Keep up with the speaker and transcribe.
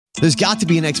There's got to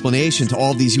be an explanation to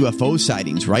all of these UFO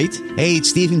sightings, right? Hey,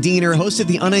 it's Stephen Diener, host of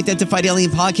the Unidentified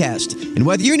Alien Podcast. And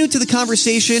whether you're new to the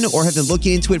conversation or have been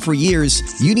looking into it for years,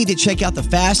 you need to check out the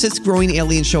fastest growing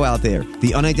alien show out there,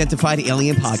 the Unidentified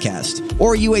Alien Podcast,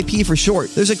 or UAP for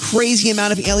short. There's a crazy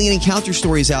amount of alien encounter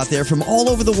stories out there from all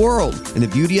over the world. And the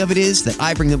beauty of it is that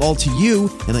I bring them all to you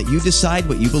and let you decide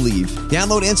what you believe.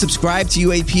 Download and subscribe to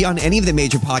UAP on any of the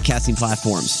major podcasting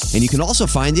platforms. And you can also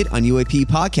find it on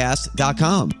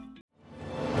UAPpodcast.com.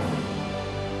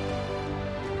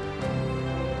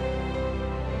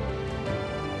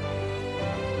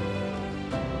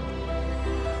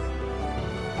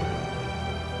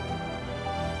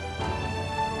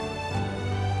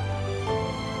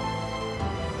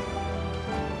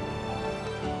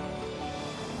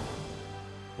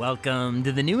 Welcome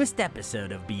to the newest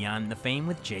episode of Beyond the Fame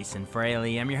with Jason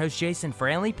Fraley. I'm your host, Jason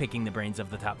Fraley, picking the brains of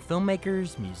the top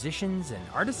filmmakers, musicians, and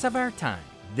artists of our time.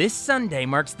 This Sunday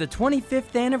marks the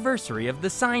 25th anniversary of the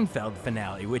Seinfeld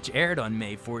finale, which aired on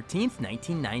May 14th,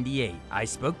 1998. I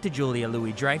spoke to Julia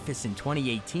Louis-Dreyfus in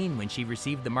 2018 when she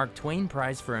received the Mark Twain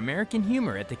Prize for American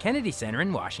Humor at the Kennedy Center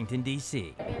in Washington,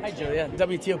 D.C. Hi, Julia.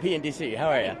 WTOP in D.C. How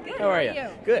are you? Good. How are you? How are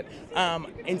you? Good.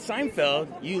 In Seinfeld,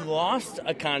 you lost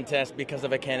a contest because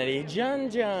of a Kennedy,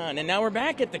 John, and now we're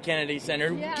back at the Kennedy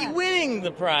Center, winning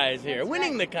the prize here,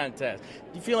 winning the contest.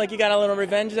 Do you feel like you got a little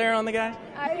revenge there on the guy?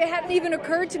 It hadn't even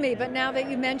occurred to me, but now that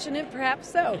you mention it, perhaps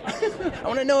so. I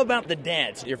want to know about the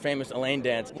dance, your famous Elaine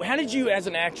dance. How did you, as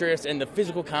an actress, and the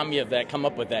physical comedy of that, come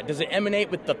up with that? Does it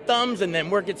emanate with the thumbs and then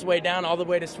work its way down all the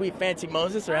way to Sweet Fancy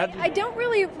Moses? Or I don't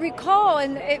really recall,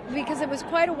 because it was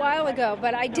quite a while ago,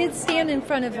 but I did stand in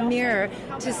front of a mirror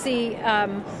to see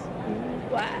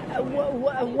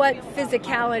what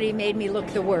physicality made me look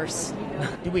the worst.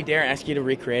 Did we dare ask you to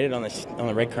recreate it on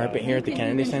the red carpet here at the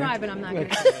Kennedy Center? Try, but I'm not going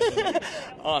to.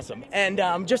 Awesome.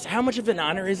 And just how much of an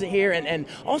honor is it here? And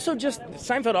also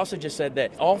Seinfeld also just said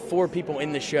that all four people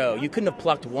in the show, you couldn't have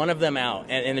plucked one of them out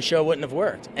and the show wouldn't have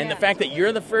worked. And the fact that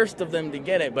you're the first of them to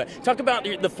get it. But talk about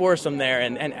the foursome there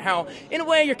and how, in a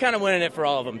way, you're kind of winning it for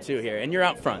all of them, too, here. And you're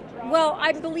out front. Well,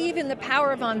 I believe in the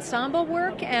power of ensemble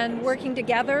work and working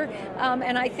together.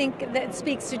 And I think that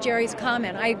speaks to Jerry's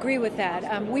comment. I agree with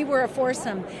that. We were a foursome,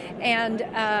 and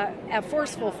a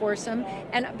forceful foursome.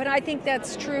 But I think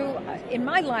that's true in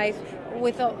my life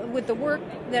with the work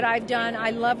that I've done. I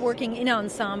love working in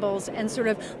ensembles and sort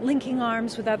of linking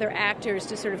arms with other actors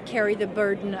to sort of carry the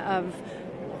burden of.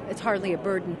 It's hardly a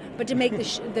burden, but to make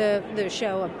the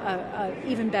show a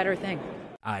even better thing.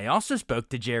 I also spoke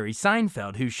to Jerry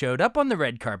Seinfeld, who showed up on the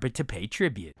red carpet to pay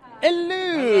tribute.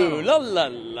 Hello, la la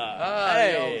la.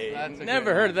 Hey,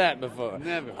 never heard of that before.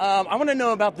 Never. I want to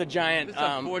know about the giant. It's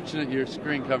unfortunate your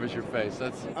screen covers your face.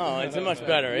 It's much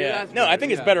better. Yeah. That's No, I better,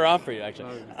 think it's better off for you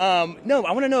actually. No,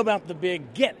 I want to know about the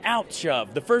big get out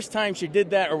shove. The first time she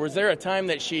did that, or was there a time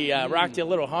that she rocked you a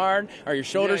little hard? Are your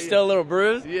shoulders still a little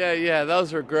bruised? Yeah,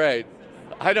 those were great.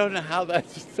 I don't know how that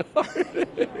started,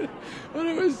 but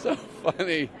it was so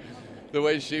funny the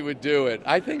way she would do it.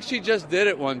 I think she just did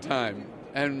it one time,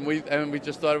 and we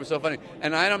just thought it was so funny.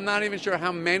 And I'm not even sure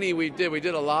how many we did. We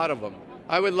did a lot of them.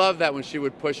 I would love that when she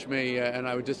would push me and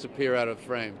I would disappear out of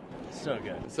frame. So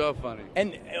good. So funny.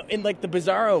 And in like the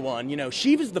Bizarro one,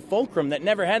 she was the fulcrum that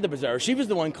never had the Bizarro. She was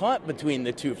the one caught between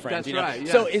the two friends. That's right.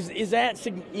 Yeah. So is that,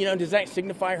 does that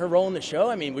signify her role in the show?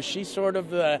 I mean, was she sort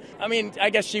of I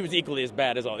guess she was equally as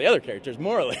bad as all the other characters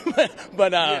morally,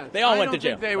 but they all went to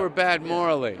jail. I don't think they were bad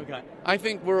morally. Okay. I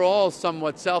think we're all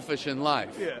somewhat selfish in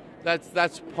life. Yeah.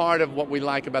 That's part of what we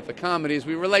like about the comedies.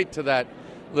 We relate to that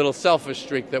little selfish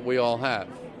streak that we all have.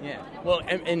 Yeah. Well,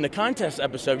 in the contest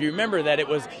episode, you remember that it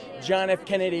was John F.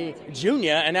 Kennedy Jr.,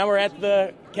 and now we're at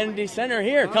the Kennedy Center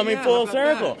here, coming full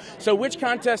circle. That? So which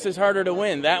contest is harder to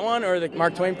win, that one or the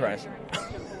Mark Twain Prize?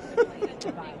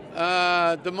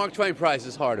 The Mark Twain Prize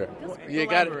is harder. You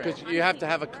got it because you have to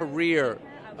have a career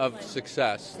of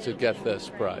success to get this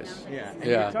prize. Yeah. And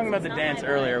you were talking about the dance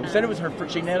earlier. We said it was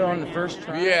she nailed it on the first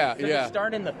try. Yeah. Does it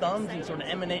start in the thumbs and sort of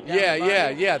emanate down the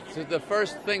body? So the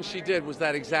first thing she did was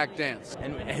that exact dance.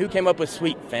 And who came up with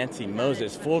Sweet Fancy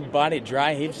Moses? Full body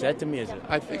dry heave set to music.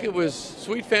 I think it was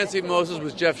Sweet Fancy Moses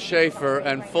was Jeff Schaefer,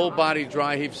 and Full Body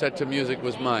Dry Heave set to music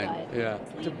was mine. Yeah.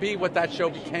 To be what that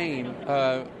show became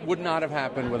would not have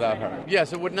happened without her.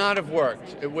 Yes, it would not have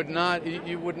worked. It would not.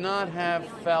 You would not have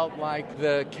felt like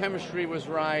the chemistry was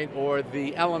right or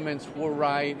the elements were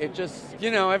right. It just,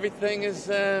 everything has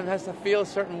to feel a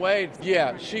certain way.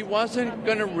 Yeah, she wasn't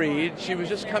going to read. She was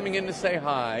just coming in to say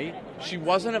hi. She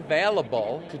wasn't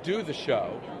available to do the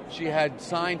show. she had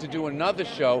signed to do another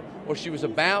show, or she was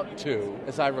about to,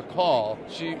 as I recall.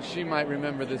 She might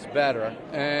remember this better.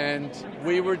 And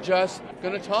we were just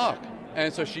going to talk.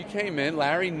 And so she came in.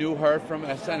 Larry knew her from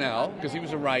SNL because he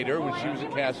was a writer when she was a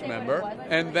cast member.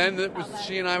 And then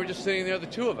she and I were just sitting there, the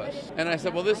two of us. And I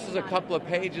said, well, this is a couple of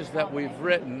pages that we've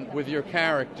written with your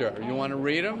character. You want to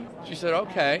read them? She said,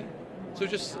 okay. So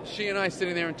just she and I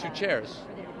sitting there in two chairs.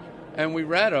 And we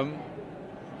read them.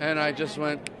 And I just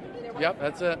went, yep,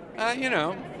 that's it.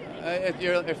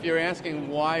 If you're asking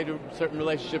why do certain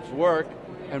relationships work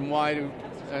and why do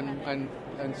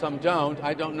and some don't,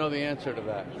 I don't know the answer to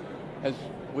that.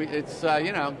 It's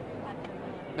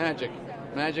magic.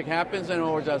 Magic happens and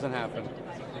or doesn't happen.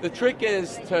 The trick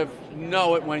is to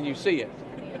know it when you see it.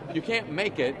 You can't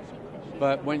make it,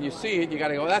 but when you see it, you got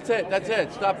to go, that's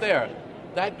it, stop there.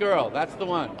 That girl, that's the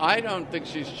one. I don't think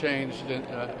she's changed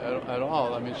at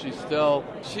all. I mean, she's still,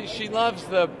 she loves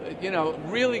the,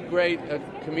 really great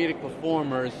comedic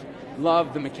performers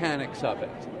love the mechanics of it.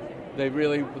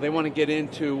 They want to get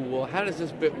into, well, how does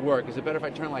this bit work? Is it better if I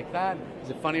turn like that? Is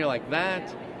it funnier like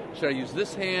that? Should I use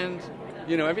this hand?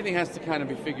 Everything has to kind of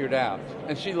be figured out.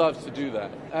 And she loves to do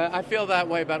that. I feel that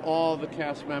way about all the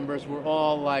cast members. We're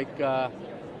all like,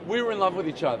 we were in love with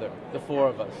each other, the four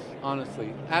of us,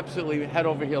 honestly. Absolutely head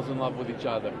over heels in love with each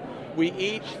other. We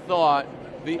each thought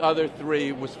the other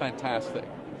three was fantastic.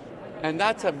 And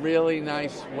that's a really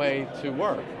nice way to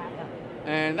work.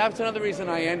 And that's another reason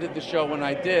I ended the show when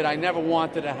I did. I never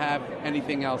wanted to have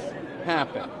anything else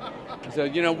happen. So,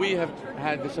 we have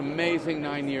had this amazing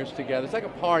 9 years together. It's like a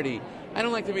party. I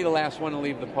don't like to be the last one to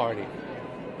leave the party.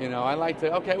 I like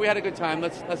to, okay, we had a good time.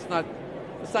 Let's not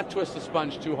twist the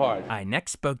sponge too hard. I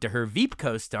next spoke to her Veep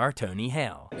co-star, Tony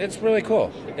Hale. It's really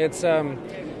cool. It's,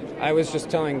 I was just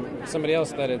telling somebody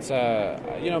else that it's, a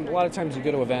lot of times you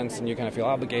go to events and you kind of feel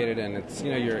obligated and it's,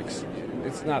 you're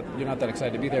not that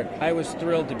excited to be there. I was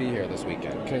thrilled to be here this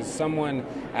weekend because someone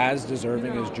as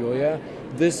deserving as Julia,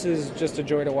 this is just a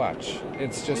joy to watch.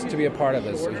 It's just to be a part of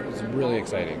this. It's really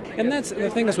exciting. And that's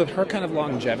the thing is with her kind of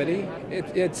longevity,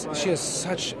 she has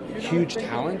such huge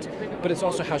talent, but it's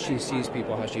also how she sees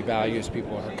people, how she values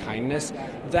people, her kindness.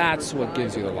 That's what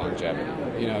gives you the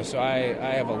longevity. So I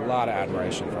have a lot of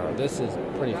admiration for her. This is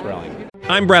pretty thrilling.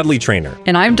 I'm Bradley Trainer.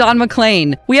 And I'm Don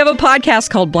McClain. We have a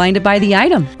podcast called Blinded by the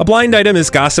Item. A blind item is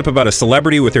gossip about a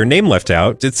celebrity with their name left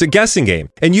out. It's a guessing game,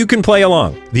 and you can play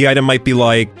along. The item might be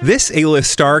like, this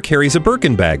A-list star carries a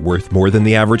Birkin bag worth more than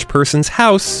the average person's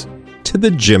house to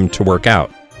the gym to work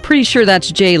out. Pretty sure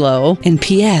that's J-Lo. And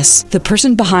P.S. the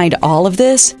person behind all of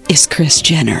this is Kris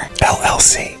Jenner,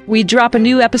 LLC. We drop a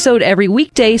new episode every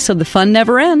weekday so the fun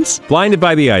never ends. Blinded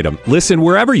by the Item. Listen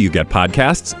wherever you get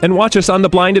podcasts and watch us on the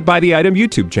Blinded by the Item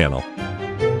YouTube channel.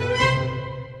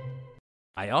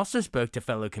 I also spoke to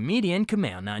fellow comedian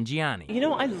Kumail Nanjiani.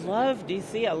 I love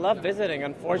D.C. I love visiting.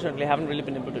 Unfortunately, I haven't really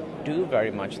been able to do very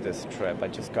much this trip. I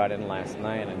just got in last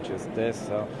night and just this,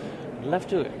 so I'd love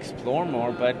to explore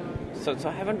more, but so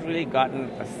I haven't really gotten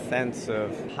a sense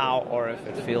of how or if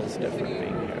it feels different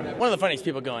being here. One of the funniest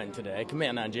people going today,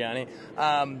 Kumail Nanjiani.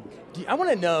 I want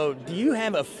to know, do you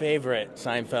have a favorite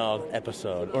Seinfeld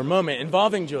episode or moment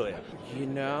involving Julia?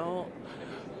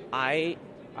 I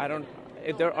don't.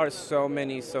 There are so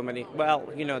many. Well,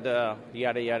 the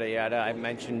yada, yada, yada. I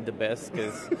mentioned the bisque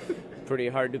is pretty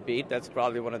hard to beat. That's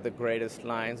probably one of the greatest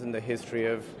lines in the history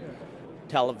of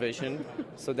television.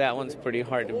 So that one's pretty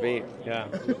hard to beat. Yeah.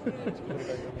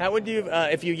 How would you,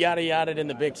 if you yada, yada'd in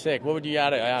the Big Sick, what would you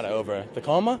yada, yada over? The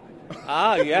coma?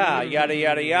 Yeah. Yada,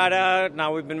 yada, yada.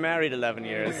 Now we've been married 11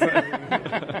 years.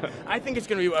 I think it's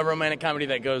going to be a romantic comedy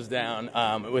that goes down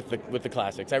with the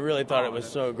classics. I really thought it was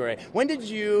so great. When did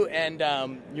you and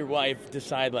your wife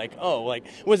decide,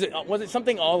 was it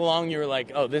something all along you were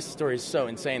like, oh, this story is so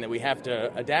insane that we have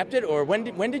to adapt it? Or when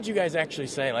did you guys actually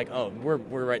say,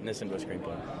 we're writing this into a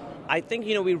screenplay? I think,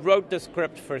 we wrote the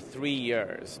script for 3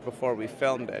 years before we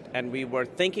filmed it. And we were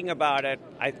thinking about it,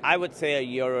 I would say a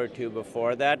year or two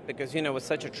before that, because, it was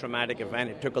such a traumatic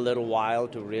event. It took a little while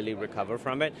to really recover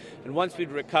from it. And once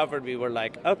we'd recovered, we were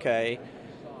like, okay,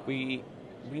 we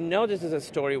know this is a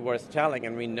story worth telling,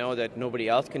 and we know that nobody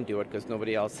else can do it because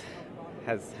nobody else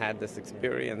has had this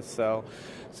experience. So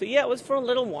yeah, it was for a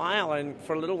little while. And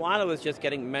for a little while, it was just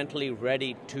getting mentally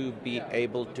ready to be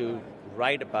able to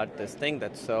write about this thing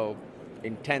that's so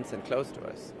intense and close to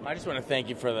us. I just want to thank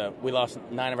you we lost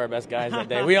 9 of our best guys that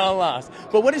day. We all lost.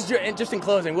 But just in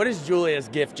closing, what is Julia's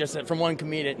gift just from one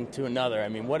comedian to another? I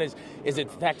mean, is it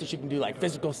the fact that she can do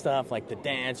physical stuff like the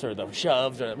dance or the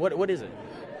shoves or what is it?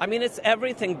 I mean, it's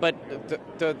everything, but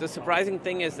the surprising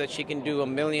thing is that she can do a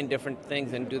million different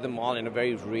things and do them all in a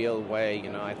very real way.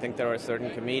 You know, I think there are certain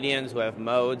comedians who have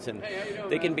modes and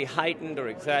they can be heightened or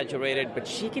exaggerated, but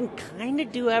she can kind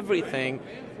of do everything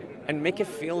and make it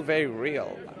feel very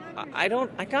real. I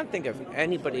can't think of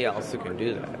anybody else who can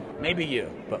do that. Maybe you,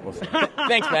 but we'll see.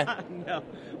 Thanks, man. No.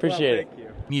 Appreciate it. Thank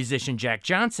you. Musician Jack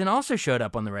Johnson also showed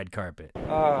up on the red carpet.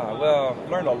 Well,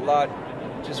 learned a lot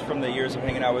just from the years of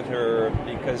hanging out with her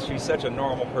because she's such a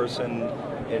normal person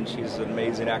and she's an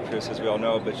amazing actress, as we all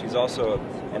know, but she's also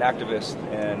an activist,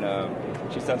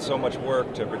 and she's done so much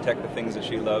work to protect the things that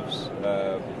she loves,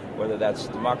 whether that's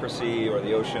democracy or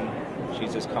the ocean.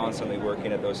 She's just constantly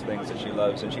working at those things that she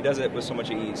loves, and she does it with so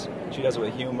much ease. She does it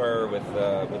with humor, with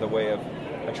a way of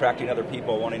attracting other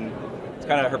people, it's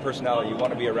kind of her personality. You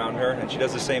want to be around her, and she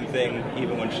does the same thing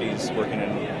even when she's working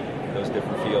in those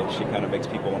different fields. She kind of makes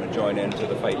people want to join into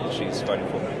the fight that she's fighting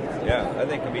for. Yeah, I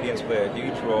think comedians play a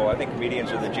huge role. I think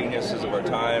comedians are the geniuses of our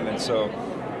time, and so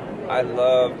I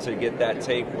love to get that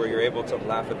take where you're able to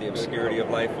laugh at the obscurity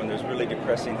of life when there's really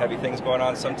depressing, heavy things going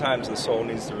on. Sometimes the soul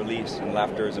needs to release, and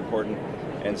laughter is important.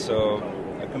 And so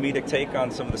a comedic take on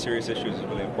some of the serious issues is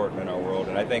really important in our world.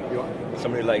 And I think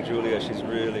somebody like Julia, she's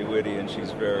really witty and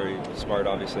she's very smart,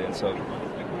 obviously. And so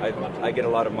I get a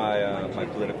lot of my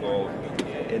political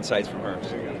insights from her.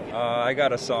 I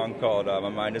got a song called My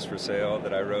Mind is for Sale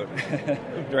that I wrote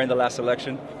during the last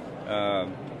election.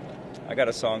 I got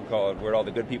a song called Where All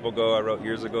the Good People Go I wrote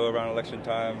years ago around election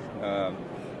time.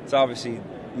 It's obviously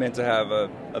meant to have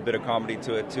a bit of comedy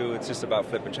to it too. It's just about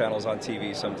flipping channels on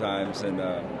TV sometimes and,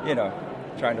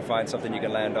 trying to find something you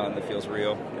can land on that feels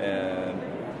real. And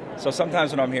so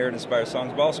sometimes when I'm here it inspires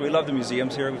songs, but also we love the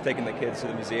museums here. We've taken the kids to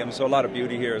the museum, so a lot of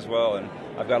beauty here as well, and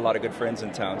I've got a lot of good friends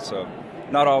in town, so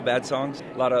not all bad songs.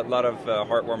 A lot of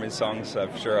heartwarming songs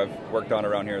I'm sure I've worked on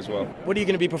around here as well. What are you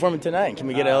going to be performing tonight? Can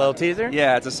we get a little teaser?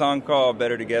 Yeah, it's a song called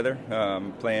Better Together,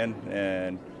 playing,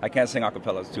 and I can't sing a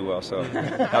cappella too well, so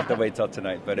I have to wait till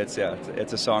tonight. But it's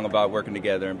a song about working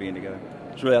together and being together.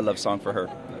 It's really a love song for her.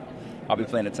 I'll be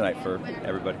playing it tonight for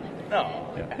everybody.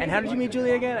 Oh. Yeah. And how did you meet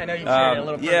Julia again? I know you shared a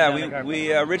little bit. Yeah,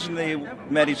 we originally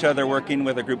met each other working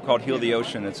with a group called Heal the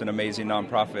Ocean. It's an amazing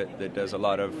nonprofit that does a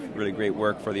lot of really great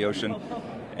work for the ocean.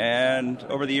 And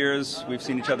over the years, we've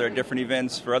seen each other at different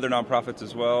events for other nonprofits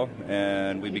as well,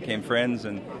 and we became friends.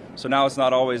 And so now it's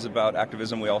not always about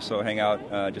activism. We also hang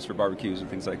out just for barbecues and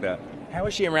things like that. How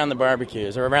is she around the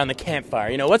barbecues or around the campfire?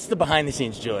 You know, what's the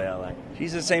behind-the-scenes Julia like?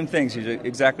 She's the same thing. She's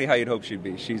exactly how you'd hope she'd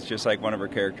be. She's just like one of her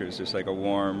characters, just like a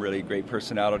warm, really great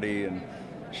personality, and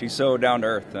she's so down to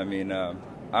earth. I mean, I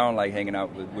don't like hanging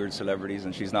out with weird celebrities,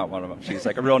 and she's not one of them. She's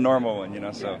like a real normal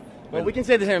one, so... Well, we can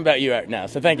say the same about you right now,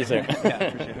 so thank you, sir. Yeah,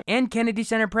 appreciate it. And Kennedy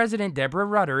Center President Deborah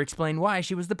Rutter explained why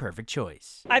she was the perfect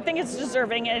choice. I think it's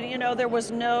deserving, and, there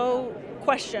was no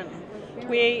question.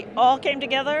 We all came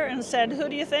together and said, who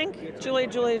do you think? Julia,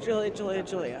 Julia, Julia, Julia,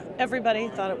 Julia. Everybody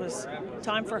thought it was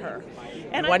time for her.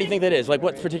 And why do you think that is? Like,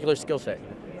 what particular skill set?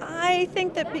 I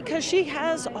think that because she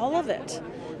has all of it.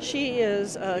 She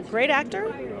is a great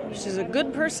actor. She's a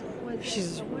good person.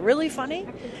 She's really funny,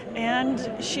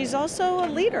 and she's also a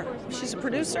leader. She's a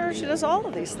producer. She does all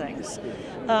of these things.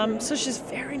 So she's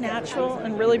very natural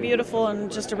and really beautiful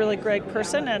and just a really great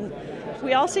person, and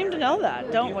we all seem to know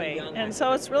that, don't we? And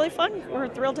so it's really fun. We're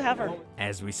thrilled to have her.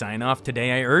 As we sign off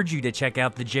today, I urge you to check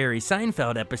out the Jerry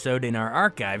Seinfeld episode in our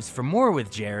archives for more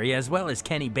with Jerry, as well as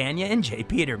Kenny Banya and Jay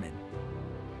Peterman.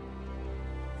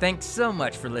 Thanks so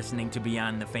much for listening to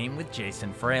Beyond the Fame with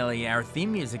Jason Fraley. Our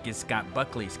theme music is Scott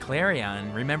Buckley's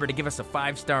Clarion. Remember to give us a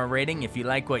 5-star rating if you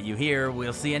like what you hear.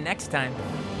 We'll see you next time.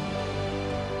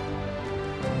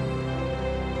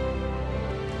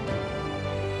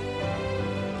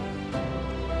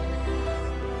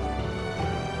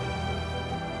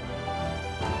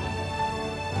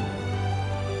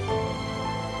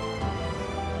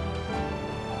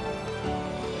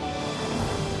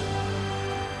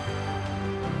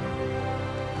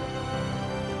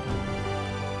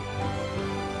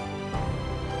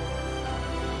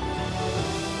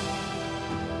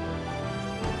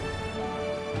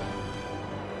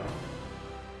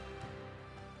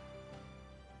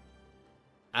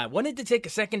 I wanted to take a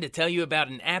second to tell you about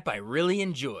an app I really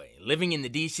enjoy. Living in the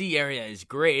DC area is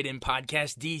great, and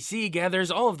Podcast DC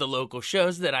gathers all of the local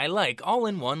shows that I like all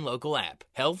in one local app.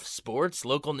 Health, sports,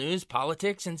 local news,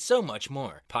 politics, and so much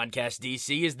more. Podcast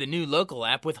DC is the new local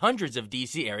app with hundreds of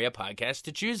DC area podcasts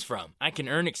to choose from. I can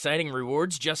earn exciting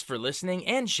rewards just for listening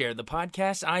and share the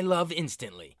podcasts I love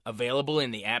instantly. Available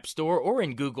in the App Store or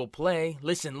in Google Play,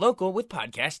 listen local with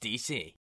Podcast DC.